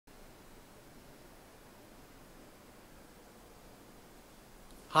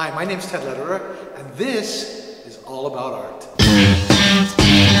Hi, my name's Ted Lederer, and this is all about art.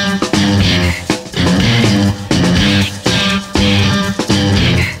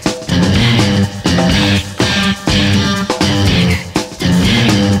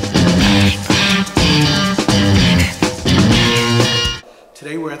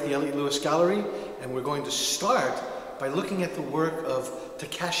 Today we're at the Elliott Gallery, and we're going to start by looking at the work of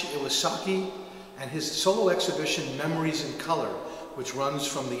Takashi Iwasaki and his solo exhibition Memories in Color, which runs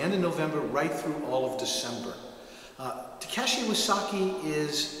from the end of November right through all of December. Takashi Iwasaki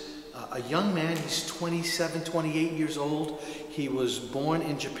is a young man. He's 27, 28 years old. He was born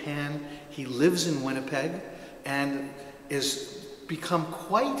in Japan. He lives in Winnipeg and is become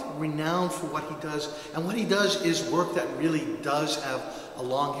quite renowned for what he does. And what he does is work that really does have a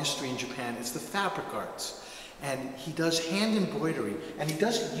long history in Japan. It's the fabric arts. And he does hand embroidery. And he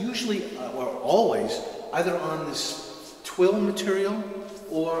does it usually, or always, either on this twill material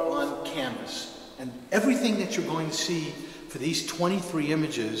or on canvas. And everything that you're going to see for these 23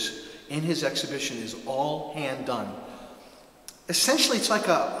 images in his exhibition is all hand done. Essentially, it's like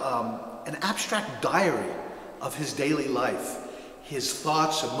an abstract diary of his daily life, his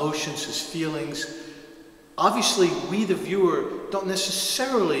thoughts, emotions, his feelings. Obviously, we, the viewer, don't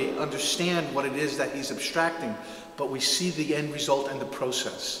necessarily understand what it is that he's abstracting, but we see the end result and the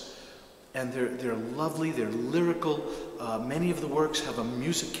process. And they're lovely, they're lyrical. Many of the works have a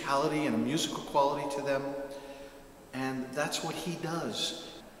musicality and a musical quality to them. And that's what he does.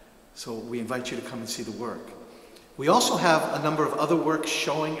 So we invite you to come and see the work. We also have a number of other works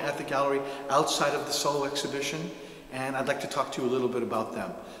showing at the gallery outside of the solo exhibition, and I'd like to talk to you a little bit about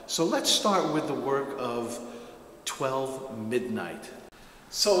them. So let's start with the work of 12 Midnight.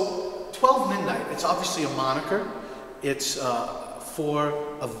 So 12 Midnight, it's obviously a moniker. It's for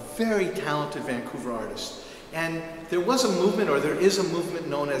a very talented Vancouver artist. And there was a movement, or there is a movement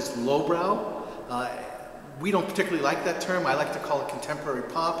known as lowbrow. We don't particularly like that term. I like to call it contemporary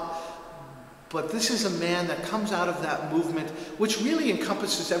pop. But this is a man that comes out of that movement, which really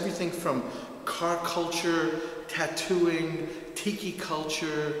encompasses everything from car culture, tattooing, tiki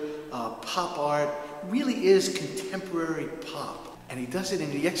culture, pop art. Really is contemporary pop. And he does it,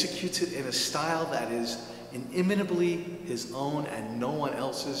 and he executes it in a style that is inimitably his own and no one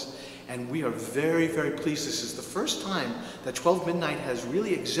else's, and we are very, very pleased. This is the first time that 12 Midnight has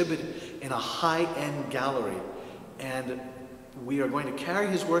really exhibited in a high-end gallery, and we are going to carry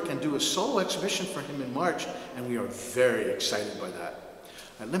his work and do a solo exhibition for him in March, and we are very excited by that.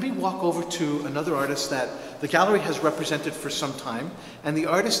 Let me walk over to another artist that the gallery has represented for some time, and the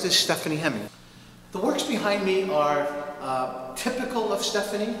artist is Stephanie Hemming. The works behind me are typical of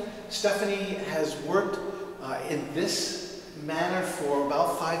Stephanie. Stephanie has worked in this manner for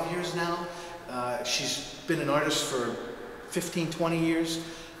about 5 years now. She's been an artist for 15, 20 years.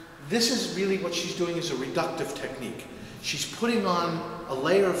 This is really what she's doing is a reductive technique. She's putting on a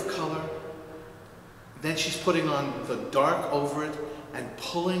layer of color, then she's putting on the dark over it and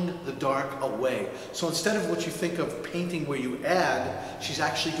pulling the dark away. So instead of what you think of painting where you add, she's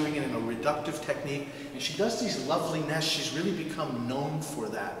actually doing it in a reductive technique, and she does these lovely nests. She's really become known for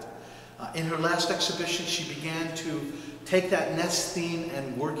that. In her last exhibition, she began to take that nest theme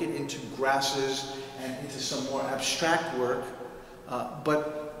and work it into grasses and into some more abstract work.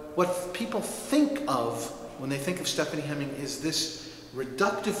 But what people think of when they think of Stephanie Hemming is this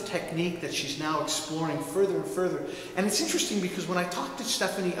reductive technique that she's now exploring further and further. And it's interesting because when I talk to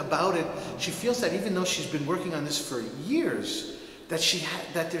Stephanie about it, she feels that even though she's been working on this for years,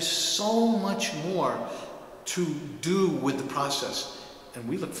 that there's so much more to do with the process. And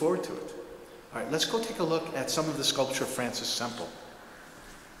we look forward to it. All right, let's go take a look at some of the sculpture of Francis Semple.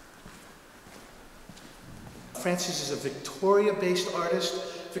 Francis is a Victoria-based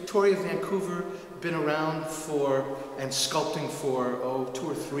artist. Victoria, Vancouver, been around for and sculpting for 2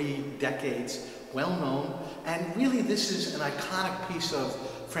 or 3 decades, well known. And really this is an iconic piece of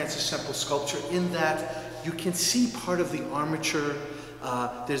Francis Semple sculpture in that you can see part of the armature.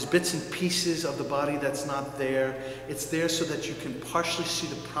 There's bits and pieces of the body that's not there. It's there so that you can partially see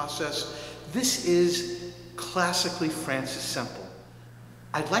the process. This is classically Francis Semple.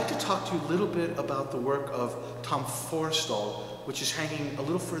 I'd like to talk to you a little bit about the work of Tom Forrestal, which is hanging a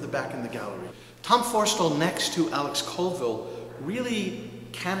little further back in the gallery. Tom Forrestal, next to Alex Colville, really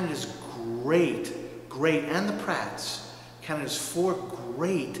Canada's great, and the Pratts, Canada's 4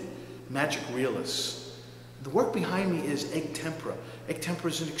 great magic realists. The work behind me is egg tempera. Egg tempera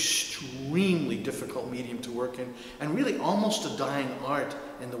is an extremely difficult medium to work in, and really almost a dying art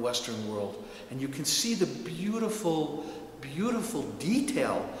in the Western world. And you can see the beautiful beautiful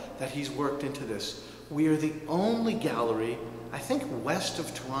detail that he's worked into this. We are the only gallery, I think, west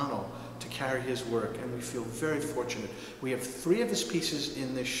of Toronto to carry his work, and we feel very fortunate. We have 3 of his pieces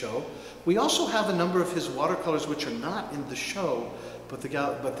in this show. We also have a number of his watercolors which are not in the show, but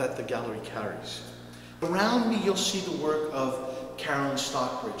that the gallery carries. Around me you'll see the work of Carolyn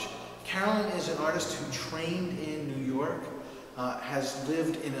Stockbridge. Carolyn is an artist who trained in New York, has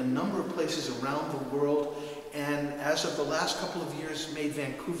lived in a number of places around the world, and as of the last couple of years made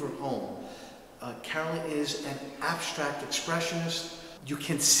Vancouver home. Carolyn is an abstract expressionist. You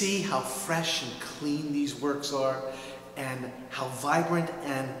can see how fresh and clean these works are and how vibrant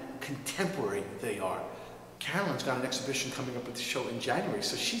and contemporary they are. Carolyn's got an exhibition coming up at the show in January,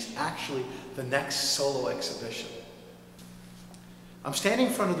 so she's actually the next solo exhibition. I'm standing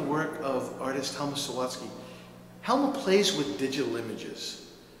in front of the work of artist Helma Sawatsky. Helma plays with digital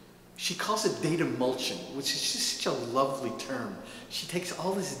images. She calls it data mulching, which is just such a lovely term. She takes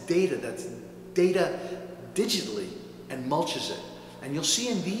all this data that's data digitally and mulches it. And you'll see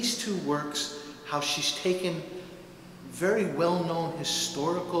in these 2 works how she's taken very well-known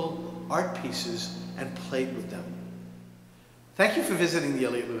historical art pieces and played with them. Thank you for visiting the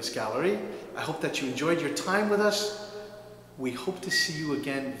Elliott Lewis Gallery. I hope that you enjoyed your time with us. We hope to see you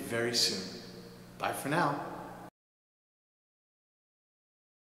again very soon. Bye for now.